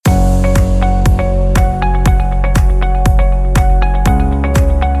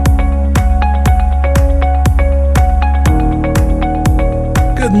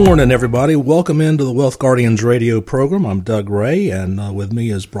Good morning, everybody. Welcome into the Wealth Guardians radio program. I'm Doug Ray, and with me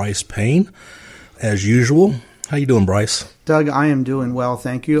is Bryce Payne, as usual. How you doing, Bryce? Doug, I am doing well,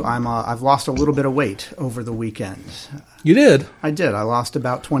 thank you. I've lost a little bit of weight over the weekend. You did? I did. I lost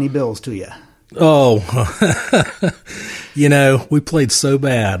about 20 bills to you. Oh, we played so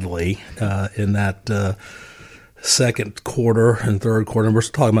badly in that second quarter and third quarter. And we're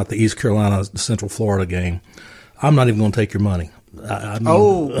talking about the East Carolina Central Florida game. I'm not even going to take your money.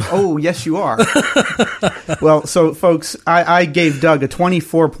 Yes, you are. Well, so folks, I gave Doug a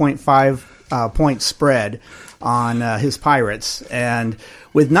 24.5 point spread on his Pirates, and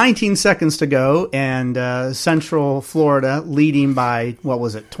with 19 seconds to go, and Central Florida leading by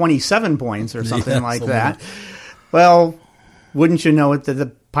 27 points or something like that. Well, wouldn't you know it, that the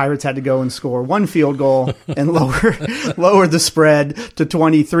Pirates had to go and score one field goal and lower the spread to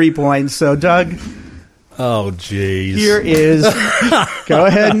 23 points. So, Doug. Oh, geez. Here is, go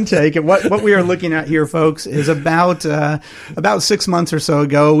ahead and take it. What we are looking at here, folks, is about 6 months or so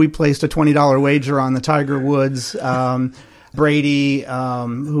ago, we placed a $20 wager on the Tiger Woods, Brady,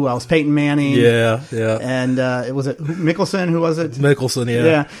 who else? Peyton Manning. Yeah. And was it Mickelson? Who was it? Mickelson, yeah.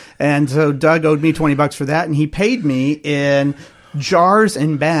 Yeah. And so Doug owed me $20 for that, and he paid me in jars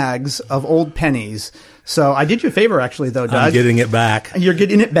and bags of old pennies. So I did you a favor, actually, though, Doug. I'm getting it back. You're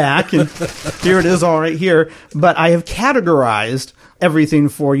getting it back, and here it is all right here. But I have categorized everything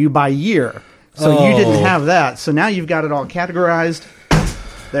for you by year. So you didn't have that. So now you've got it all categorized.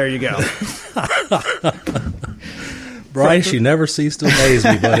 There you go. Bryce, you never cease to amaze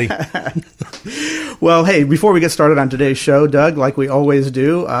me, buddy. Well, hey, before we get started on today's show, Doug, like we always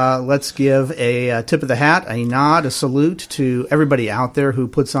do, let's give a tip of the hat, a nod, a salute to everybody out there who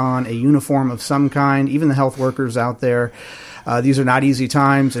puts on a uniform of some kind, even the health workers out there. These are not easy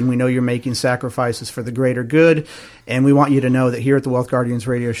times, and we know you're making sacrifices for the greater good. And we want you to know that here at the Wealth Guardians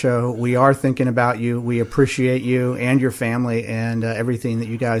Radio Show, we are thinking about you. We appreciate you and your family and everything that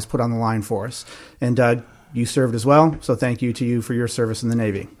you guys put on the line for us. And Doug, you served as well, so thank you to you for your service in the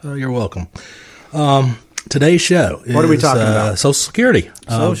Navy. You're welcome. Today's show is what are we talking about? Social Security.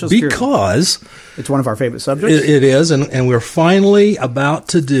 Social Security. Because it's one of our favorite subjects. It is, and we're finally about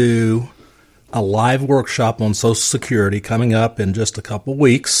to do a live workshop on Social Security coming up in just a couple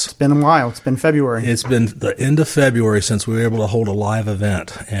weeks. It's been a while. It's been February. It's been the end of February since we were able to hold a live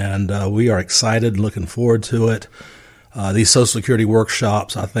event, and we are excited and looking forward to it. These Social Security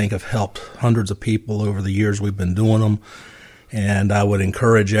workshops, I think, have helped hundreds of people over the years we've been doing them, and I would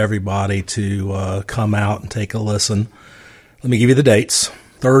encourage everybody to come out and take a listen. Let me give you the dates.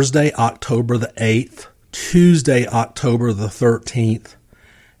 Thursday, October the 8th, Tuesday, October the 13th,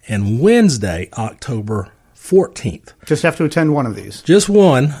 and Wednesday, October 14th. Just have to attend one of these. Just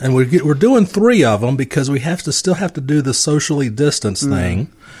one, and we're doing 3 of them because we still have to do the socially distanced thing.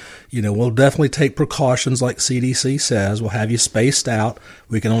 We'll definitely take precautions like CDC says. We'll have you spaced out.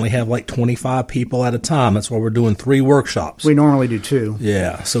 We can only have like 25 people at a time. That's why we're doing 3 workshops. We normally do 2.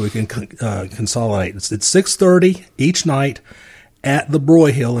 Yeah, so we can consolidate. It's 6:30 each night at the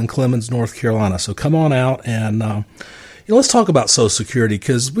Broyhill in Clemmons, North Carolina. So come on out and let's talk about Social Security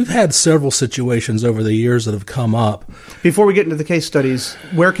because we've had several situations over the years that have come up. Before we get into the case studies,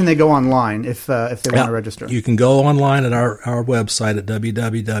 where can they go online if they want to register? You can go online at our website at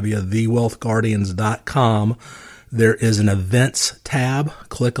www.thewealthguardians.com. There is an events tab.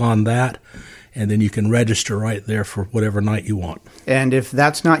 Click on that, and then you can register right there for whatever night you want. And if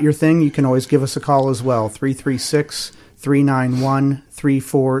that's not your thing, you can always give us a call as well,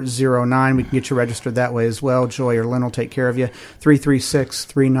 336-391-3409. We can get you registered that way as well. Joy or Lynn will take care of you.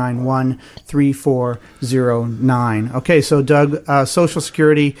 336-391-3409. Okay, so Doug, Social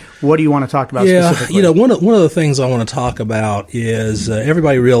Security, what do you want to talk about specifically? One of the things I want to talk about is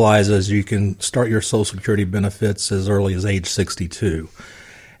everybody realizes you can start your Social Security benefits as early as age 62.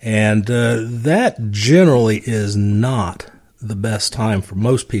 And that generally is not the best time for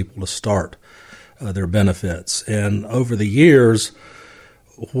most people to start their benefits. And over the years,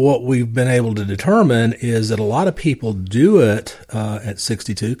 what we've been able to determine is that a lot of people do it at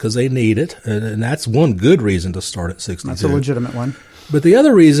 62 because they need it, and that's one good reason to start at 62. That's a legitimate one. But the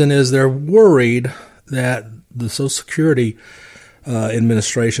other reason is they're worried that the Social Security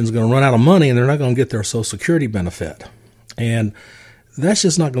Administration is going to run out of money and they're not going to get their Social Security benefit. And that's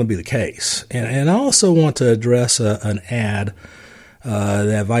just not going to be the case. And I also want to address an ad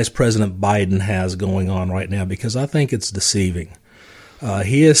that Vice President Biden has going on right now because I think it's deceiving.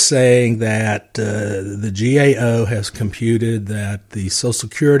 He is saying that the GAO has computed that the Social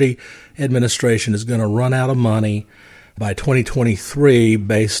Security Administration is going to run out of money by 2023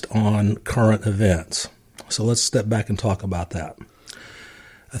 based on current events. So let's step back and talk about that.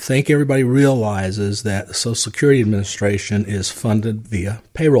 I think everybody realizes that the Social Security Administration is funded via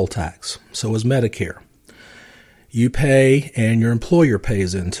payroll tax. So is Medicare. You pay and your employer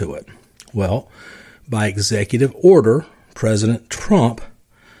pays into it. Well, by executive order, President Trump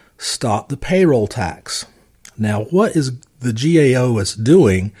stopped the payroll tax. Now, what is the GAO is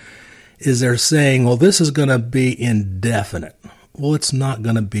doing is they're saying, well, this is going to be indefinite. Well, it's not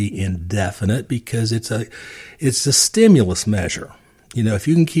going to be indefinite because it's a stimulus measure. You know, if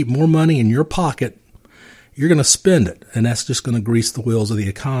you can keep more money in your pocket, you're going to spend it, and that's just going to grease the wheels of the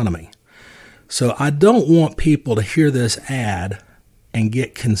economy. So I don't want people to hear this ad and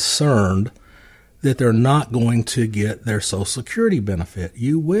get concerned that they're not going to get their Social Security benefit.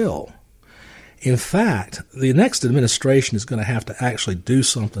 You will. In fact, the next administration is going to have to actually do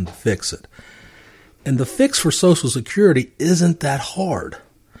something to fix it. And the fix for Social Security isn't that hard.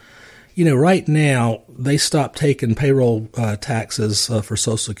 You know, right now, they stopped taking payroll taxes for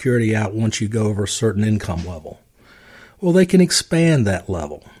Social Security out once you go over a certain income level. Well, they can expand that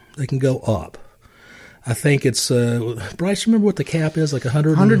level. They can go up. I think it's, Bryce, remember what the cap is? Like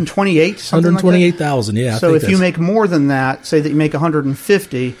 128, something 128,000, like yeah. So if you make more than that, say that you make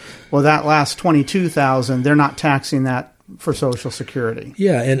 150, well, that last 22,000, they're not taxing that for Social Security.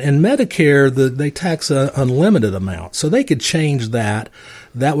 Yeah, and Medicare, they tax an unlimited amount. So they could change that.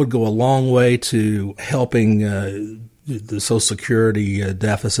 That would go a long way to helping the Social Security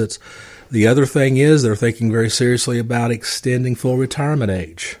deficits. The other thing is they're thinking very seriously about extending full retirement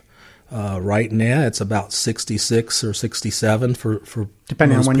age. Right now, it's about 66 or 67 for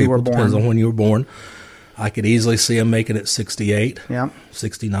depending on when you were born. Depends on when you were born. I could easily see them making it 68,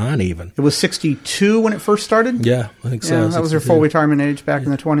 69 even. It was 62 when it first started? Yeah, I think so. Yeah, that was their full retirement age back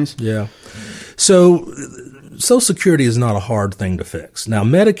in the 20s. Yeah. So Social Security is not a hard thing to fix. Now,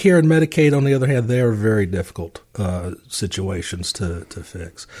 Medicare and Medicaid, on the other hand, they are very difficult situations to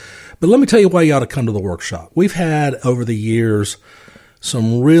fix. But let me tell you why you ought to come to the workshop. We've had, over the years,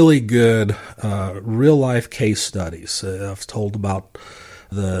 some really good real-life case studies. I've told about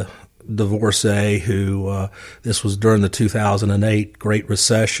the divorcee who, this was during the 2008 Great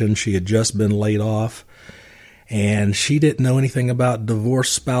Recession. She had just been laid off, and she didn't know anything about divorce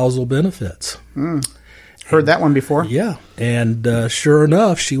spousal benefits. Heard that one before. Yeah, and sure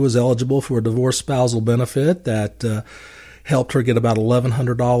enough, she was eligible for a divorce spousal benefit that helped her get about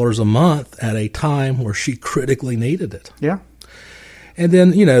 $1,100 a month at a time where she critically needed it. Yeah. And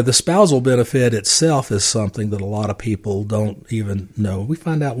then, you know, the spousal benefit itself is something that a lot of people don't even know. We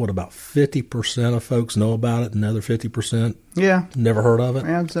find out, about 50% of folks know about it, and another 50% never heard of it.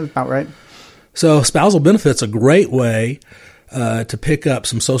 Yeah, that's about right. So spousal benefit's a great way to pick up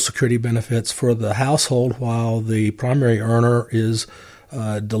some Social Security benefits for the household while the primary earner is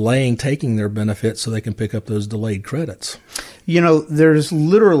delaying taking their benefits so they can pick up those delayed credits. You know, there's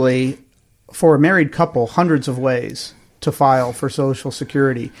literally, for a married couple, hundreds of ways to file for Social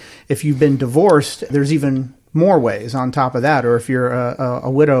Security. If you've been divorced, there's even more ways on top of that. Or if you're a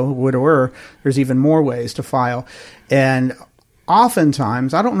widower, there's even more ways to file. And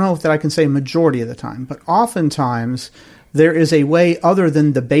oftentimes, I don't know if that I can say majority of the time, but oftentimes there is a way other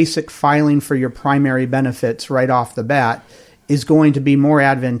than the basic filing for your primary benefits right off the bat is going to be more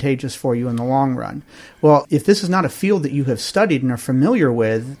advantageous for you in the long run. Well, if this is not a field that you have studied and are familiar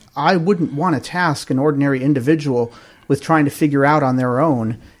with, I wouldn't want to task an ordinary individual with trying to figure out on their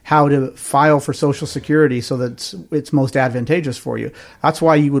own how to file for Social Security so that it's most advantageous for you. That's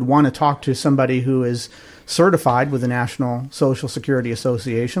why you would want to talk to somebody who is certified with the National Social Security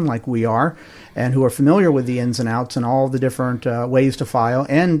Association, like we are, and who are familiar with the ins and outs and all the different ways to file.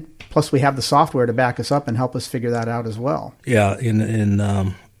 And plus, we have the software to back us up and help us figure that out as well. Yeah,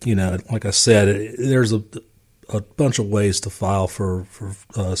 and you know, like I said, there's a bunch of ways to file for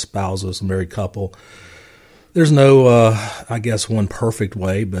spouses, a married couple. There's no, I guess, one perfect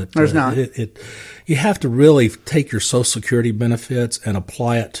way, but there's not. You have to really take your Social Security benefits and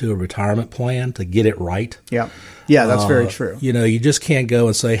apply it to a retirement plan to get it right. Yeah, that's very true. You know, you just can't go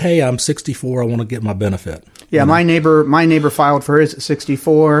and say, "Hey, I'm 64. I want to get my benefit." Yeah, my neighbor filed for his at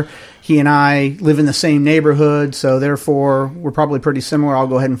 64. He and I live in the same neighborhood, so therefore we're probably pretty similar. I'll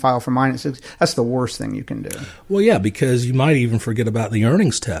go ahead and file for mine at 60. That's the worst thing you can do. Well, yeah, because you might even forget about the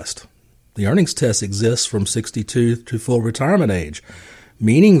earnings test. The earnings test exists from 62 to full retirement age,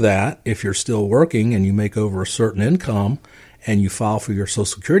 meaning that if you're still working and you make over a certain income and you file for your Social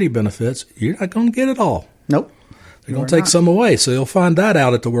Security benefits, you're not going to get it all. Nope. They're going to take some away, so you'll find that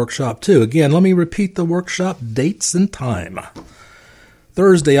out at the workshop too. Again, let me repeat the workshop dates and time.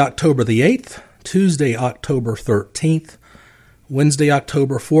 Thursday, October the 8th, Tuesday, October 13th, Wednesday,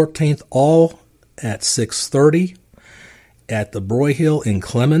 October 14th, all at 6:30. at the Broyhill in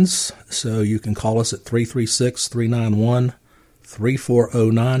Clemens. So you can call us at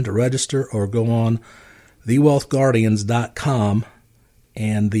 336-391-3409 to register, or go on thewealthguardians.com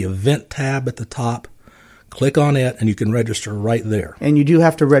and the event tab at the top. Click on it, and you can register right there. And you do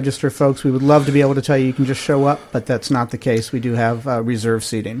have to register, folks. We would love to be able to tell you can just show up, but that's not the case. We do have reserve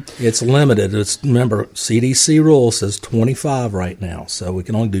seating. It's limited. Remember, CDC rule says 25 right now, so we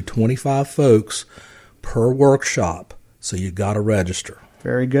can only do 25 folks per workshop, so you got to register.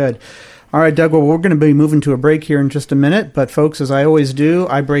 Very good. All right, Doug, well, we're going to be moving to a break here in just a minute, but folks, as I always do,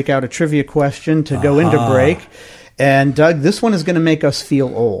 I break out a trivia question to go into break. And, Doug, this one is going to make us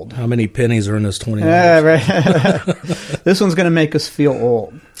feel old. How many pennies are in this $20? Right. This one's going to make us feel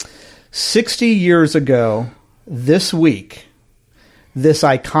old. 60 years ago this week, this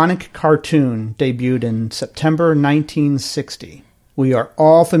iconic cartoon debuted in September 1960. We are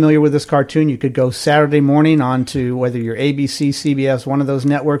all familiar with this cartoon. You could go Saturday morning onto whether you're ABC, CBS, one of those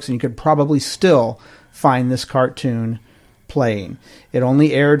networks, and you could probably still find this cartoon playing. It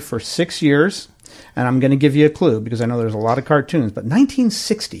only aired for 6 years. And I'm going to give you a clue because I know there's a lot of cartoons. But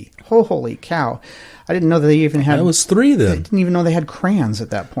 1960, holy cow. I didn't know that they even had... That was 3 then. I didn't even know they had crayons at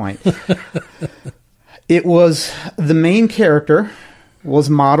that point. It was... The main character was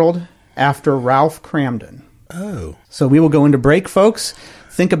modeled after Ralph Kramden. Oh. So we will go into break, folks.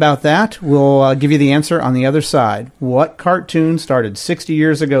 Think about that. We'll give you the answer on the other side. What cartoon started 60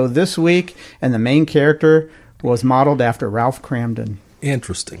 years ago this week, and the main character was modeled after Ralph Kramden?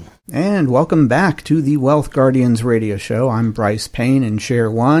 Interesting. And welcome back to the Wealth Guardians radio show. I'm Bryce Payne in Chair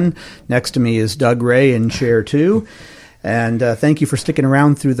 1. Next to me is Doug Ray in Chair 2. And thank you for sticking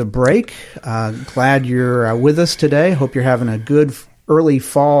around through the break. Glad you're with us today. Hope you're having a good early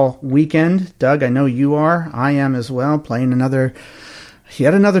fall weekend. Doug, I know you are. I am as well, playing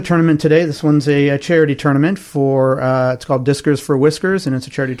yet another tournament today. This one's a charity tournament for, it's called Discers for Whiskers, and it's a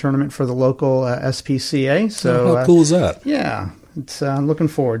charity tournament for the local SPCA. So how cool is that? Yeah. It's looking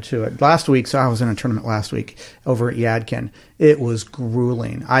forward to it. I was in a tournament last week over at Yadkin. It was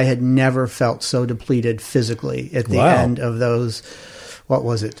grueling. I had never felt so depleted physically at the end of those,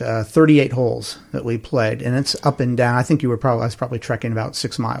 38 holes that we played. And it's up and down. I think I was probably trekking about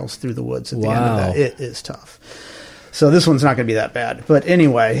 6 miles through the woods at the end of that. It is tough. So this one's not going to be that bad. But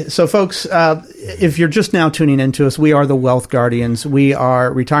anyway, so folks, if you're just now tuning into us, we are the Wealth Guardians. We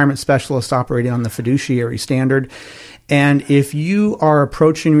are retirement specialists operating on the fiduciary standard. And if you are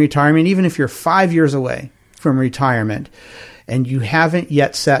approaching retirement, even if you're 5 years away from retirement, and you haven't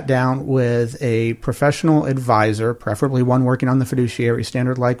yet sat down with a professional advisor, preferably one working on the fiduciary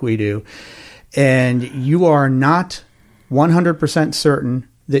standard like we do, and you are not 100% certain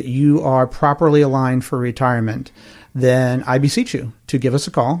that you are properly aligned for retirement, then I beseech you to give us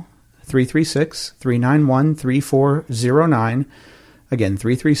a call, 336-391-3409. Again,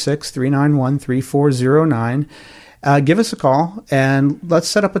 336-391-3409. Give us a call, and let's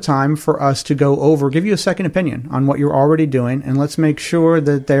set up a time for us to go over, give you a second opinion on what you're already doing, and let's make sure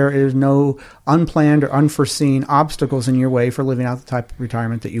that there is no unplanned or unforeseen obstacles in your way for living out the type of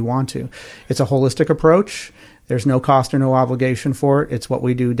retirement that you want to. It's a holistic approach. There's no cost or no obligation for it. It's what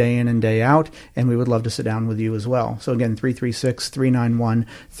we do day in and day out, and we would love to sit down with you as well. So again,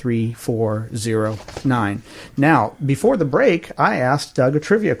 336-391-3409. Now, before the break, I asked Doug a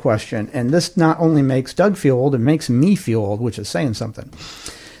trivia question, and this not only makes Doug feel old, it makes me feel old, which is saying something.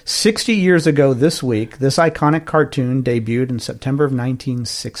 60 years ago this week, this iconic cartoon debuted in September of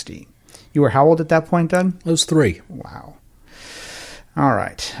 1960. You were how old at that point, Doug? I was 3. Wow. All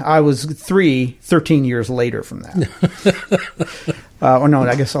right. I was 13 years later from that.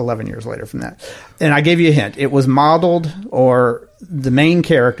 I guess 11 years later from that. And I gave you a hint. It was modeled, or the main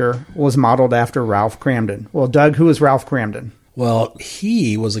character was modeled after Ralph Kramden. Well, Doug, who is Ralph Kramden? Well,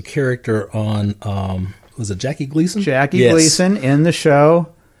 he was a character on, was it Jackie Gleason? Jackie Gleason in the show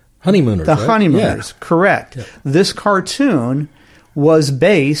Honeymooners. The Honeymooners, correct. Yeah. This cartoon was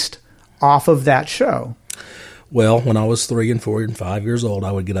based off of that show. Well, when I was 3 and 4 and 5 years old,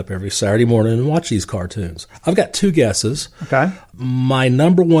 I would get up every Saturday morning and watch these cartoons. I've got 2 guesses. Okay. My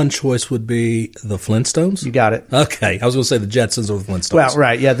number one choice would be the Flintstones. You got it. Okay. I was going to say the Jetsons or the Flintstones. Well,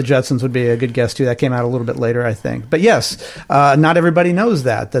 right. Yeah, the Jetsons would be a good guess, too. That came out a little bit later, I think. But yes, not everybody knows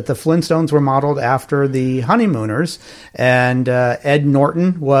that the Flintstones were modeled after the Honeymooners, and Ed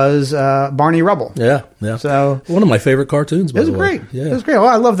Norton was Barney Rubble. Yeah, yeah. So one of my favorite cartoons, by the way. Great. Yeah. It was great. Well,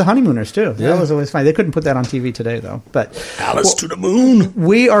 I love the Honeymooners, too. Yeah. That was always fun. They couldn't put that on TV today, though. But Alice to the Moon.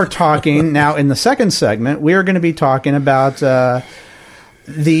 We are talking now in the second segment. We are going to be talking about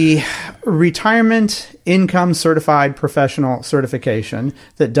the retirement income certified professional certification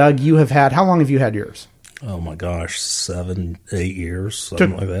that, Doug, you have had. How long have you had yours? Oh my gosh, 7, 8 years,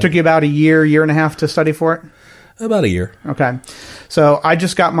 something like that. Took you about a year and a half to study for it? About a year. Okay. So I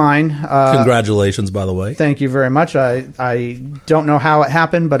just got mine. Congratulations, by the way. Thank you very much. I don't know how it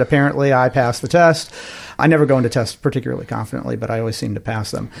happened, but apparently I passed the test. I never go into tests particularly confidently, but I always seem to pass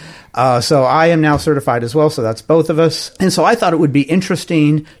them. So I am now certified as well, so that's both of us. And so I thought it would be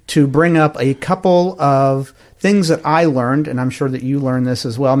interesting to bring up a couple of things that I learned, and I'm sure that you learned this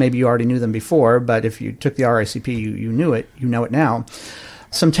as well. Maybe you already knew them before, but if you took the RICP, you knew it. You know it now.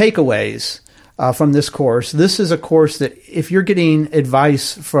 Some takeaways from this course. This is a course that if you're getting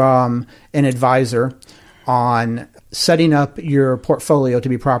advice from an advisor on setting up your portfolio to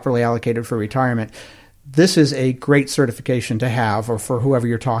be properly allocated for retirement, this is a great certification to have, or for whoever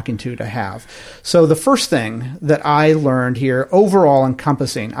you're talking to have. So the first thing that I learned here, overall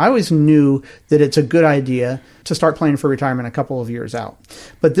encompassing, I always knew that it's a good idea to start planning for retirement a couple of years out.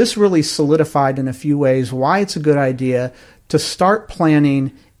 But this really solidified in a few ways why it's a good idea to start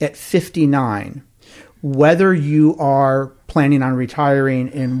planning at 59, whether you are planning on retiring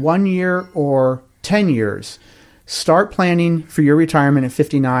in 1 year or 10 years. Start planning for your retirement at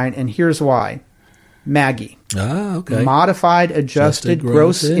 59, and here's why. MAGI. Okay. Modified Adjusted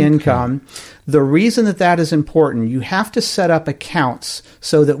Gross Income. The reason that is important, you have to set up accounts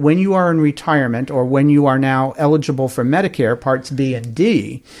so that when you are in retirement, or when you are now eligible for Medicare Parts B and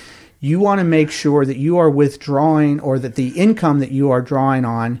D, you want to make sure that you are withdrawing, or that the income that you are drawing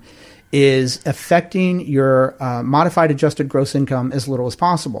on is affecting your modified adjusted gross income as little as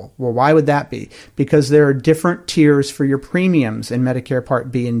possible. Well, why would that be? Because there are different tiers for your premiums in Medicare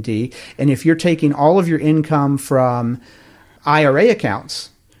Part B and D. And if you're taking all of your income from IRA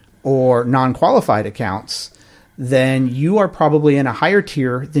accounts or non-qualified accounts, then you are probably in a higher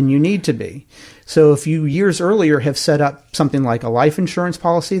tier than you need to be. So if you years earlier have set up something like a life insurance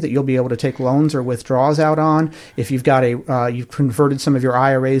policy that you'll be able to take loans or withdrawals out on, if you've got you've converted some of your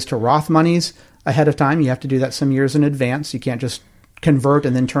IRAs to Roth monies ahead of time, you have to do that some years in advance. You can't just convert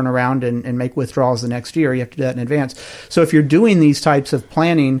and then turn around and make withdrawals the next year. You have to do that in advance. So if you're doing these types of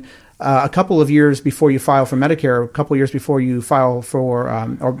planning a couple of years before you file for Medicare, a couple of years before you file for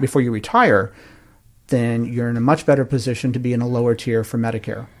or before you retire, then you're in a much better position to be in a lower tier for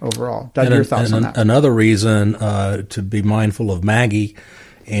Medicare overall. Doug, your thoughts on that? Another reason to be mindful of MAGI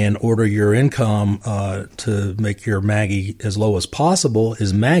and order your income to make your MAGI as low as possible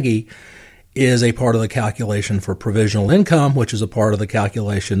is MAGI is a part of the calculation for provisional income, which is a part of the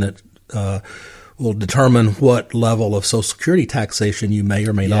calculation that will determine what level of Social Security taxation you may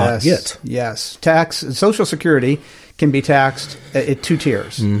or may not get. Yes. Social Security can be taxed at two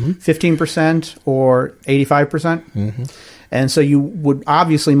tiers, 15% or 85%. And so you would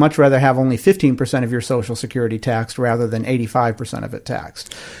obviously much rather have only 15% of your Social Security taxed rather than 85% of it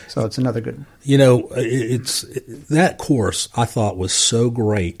taxed. So it's another good. You know, that course I thought was so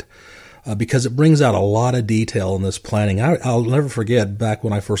great because it brings out a lot of detail in this planning. I'll never forget back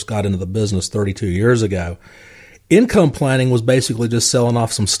when I first got into the business 32 years ago, income planning was basically just selling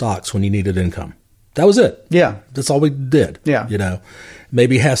off some stocks when you needed income. That was it. Yeah. That's all we did. Yeah. You know,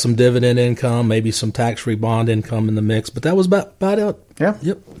 maybe have some dividend income, maybe some tax-free bond income in the mix, but that was about it. Yeah.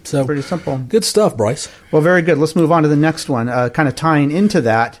 Yep. So pretty simple. Good stuff, Bryce. Well, very good. Let's move on to the next one, kind of tying into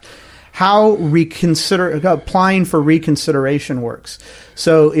that. How applying for reconsideration works.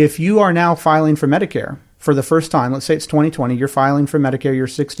 So if you are now filing for Medicare for the first time, let's say it's 2020, you're filing for Medicare, you're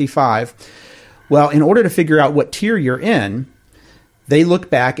 65. Well, in order to figure out what tier you're in, they look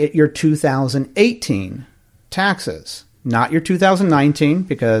back at your 2018 taxes, not your 2019,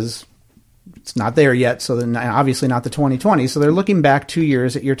 because it's not there yet, so then obviously not the 2020. So they're looking back 2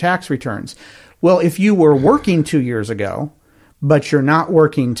 years at your tax returns. Well, if you were working 2 years ago, but you're not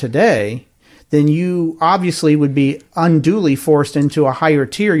working today, then you obviously would be unduly forced into a higher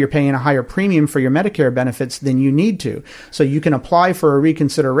tier. You're paying a higher premium for your Medicare benefits than you need to. So you can apply for a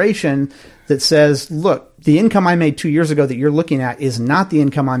reconsideration that says, look, the income I made 2 years ago that you're looking at is not the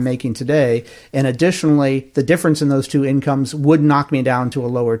income I'm making today. And additionally, the difference in those two incomes would knock me down to a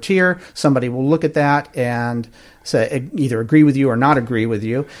lower tier. Somebody will look at that and say either agree with you or not agree with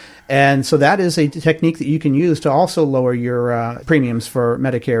you. And so that is a technique that you can use to also lower your premiums for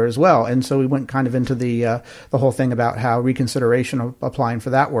Medicare as well. And so we went kind of into the whole thing about how reconsideration of applying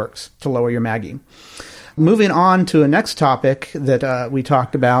for that works to lower your MAGI. Moving on to a next topic that we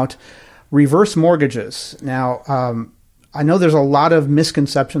talked about, reverse mortgages. Now, I know there's a lot of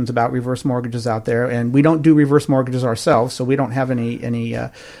misconceptions about reverse mortgages out there, and we don't do reverse mortgages ourselves, so we don't have any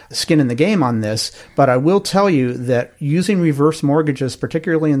skin in the game on this. But I will tell you that using reverse mortgages,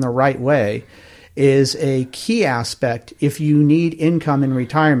 particularly in the right way, is a key aspect if you need income in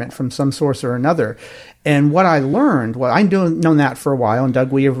retirement from some source or another. And what I learned, well, I've known that for a while, and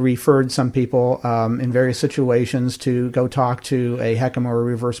Doug, we have referred some people in various situations to go talk to a HECM or a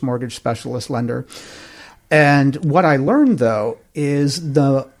reverse mortgage specialist lender. And what I learned, though, is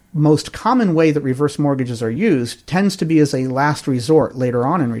the most common way that reverse mortgages are used tends to be as a last resort later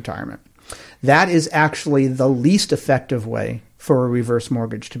on in retirement. That is actually the least effective way for a reverse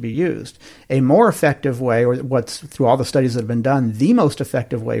mortgage to be used. A more effective way, or what's through all the studies that have been done, the most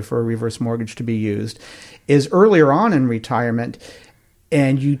effective way for a reverse mortgage to be used is earlier on in retirement,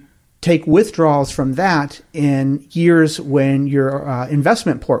 and you take withdrawals from that in years when your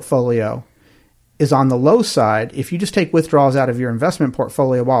investment portfolio is on the low side. If you just take withdrawals out of your investment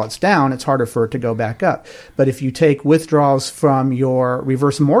portfolio while it's down, it's harder for it to go back up. But if you take withdrawals from your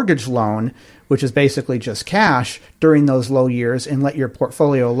reverse mortgage loan, which is basically just cash during those low years, and let your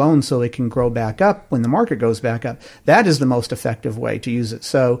portfolio alone so it can grow back up when the market goes back up, that is the most effective way to use it.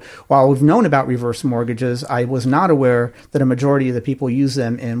 So while we've known about reverse mortgages, I was not aware that a majority of the people use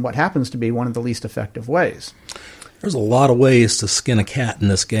them in what happens to be one of the least effective ways. There's a lot of ways to skin a cat in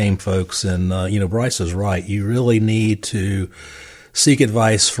this game, folks. And, Bryce is right. You really need to seek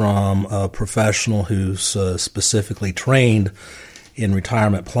advice from a professional who's specifically trained in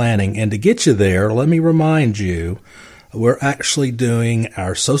retirement planning. And to get you there, let me remind you, we're actually doing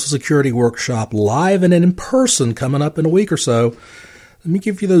our Social Security workshop live and in person coming up in a week or so. Let me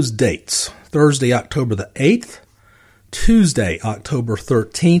give you those dates. Thursday, October the 8th, Tuesday, October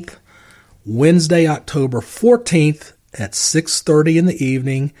 13th, Wednesday, October 14th at 6:30 in the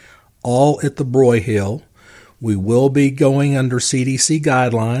evening, all at the Broyhill. We will be going under CDC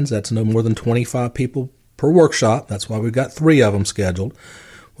guidelines. That's no more than 25 people per workshop. That's why we've got 3 of them scheduled.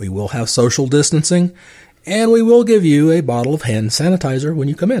 We will have social distancing, and we will give you a bottle of hand sanitizer when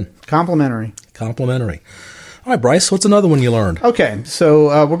you come in. Complimentary. All right, Bryce, what's another one you learned? Okay,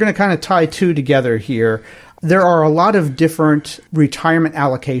 so we're going to kind of tie two together here. There are a lot of different retirement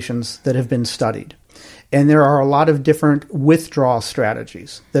allocations that have been studied. And there are a lot of different withdrawal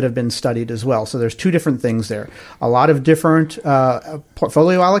strategies that have been studied as well. So there's 2 different things there. A lot of different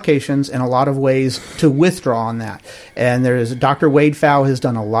portfolio allocations and a lot of ways to withdraw on that. And there's Dr. Wade Pfau has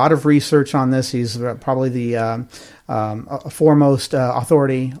done a lot of research on this. He's probably the foremost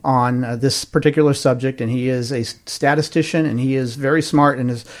authority on this particular subject, and he is a statistician, and he is very smart and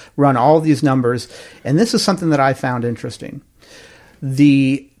has run all these numbers. And this is something that I found interesting.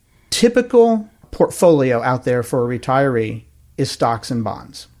 The typical portfolio out there for a retiree is stocks and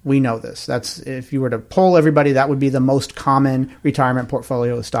bonds. We know this. That's, if you were to poll everybody, that would be the most common retirement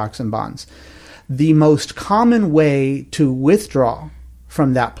portfolio is stocks and bonds. The most common way to withdraw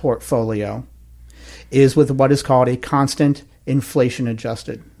from that portfolio is with what is called a constant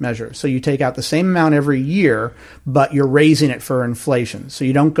inflation-adjusted measure. So you take out the same amount every year, but you're raising it for inflation. So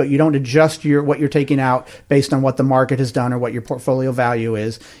you don't adjust what you're taking out based on what the market has done or what your portfolio value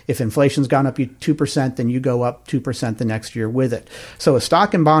is. If inflation's gone up 2%, then you go up 2% the next year with it. So a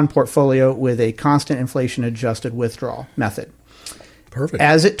stock and bond portfolio with a constant inflation-adjusted withdrawal method. Perfect.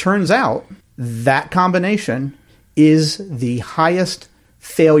 As it turns out, that combination is the highest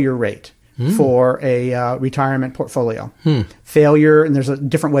failure rate for a retirement portfolio. Failure, and there's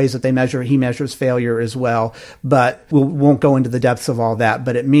different ways that they measure. He measures failure as well, but we won't go into the depths of all that.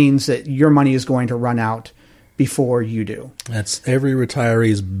 But it means that your money is going to run out before you do. That's every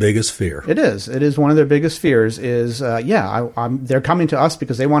retiree's biggest fear. It is. It is one of their biggest fears is, they're coming to us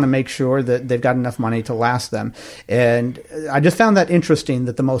because they want to make sure that they've got enough money to last them. And I just found that interesting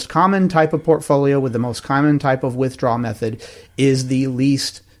that the most common type of portfolio with the most common type of withdrawal method is the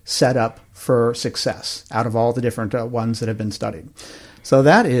least set up for success out of all the different ones that have been studied. So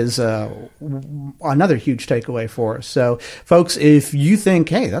that is another huge takeaway for us. So, folks, if you think,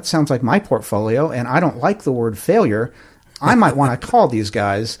 hey, that sounds like my portfolio, and I don't like the word failure, I might want to call these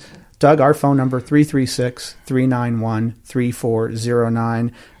guys. Doug, our phone number,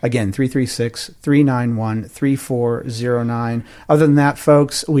 336-391-3409. Again, 336-391-3409. Other than that,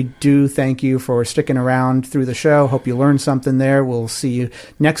 folks, we do thank you for sticking around through the show. Hope you learned something there. We'll see you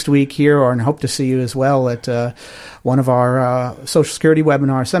next week here, and hope to see you as well at one of our Social Security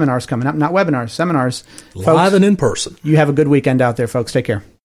seminars coming up. Not webinars, seminars. Live and in person. You have a good weekend out there, folks. Take care.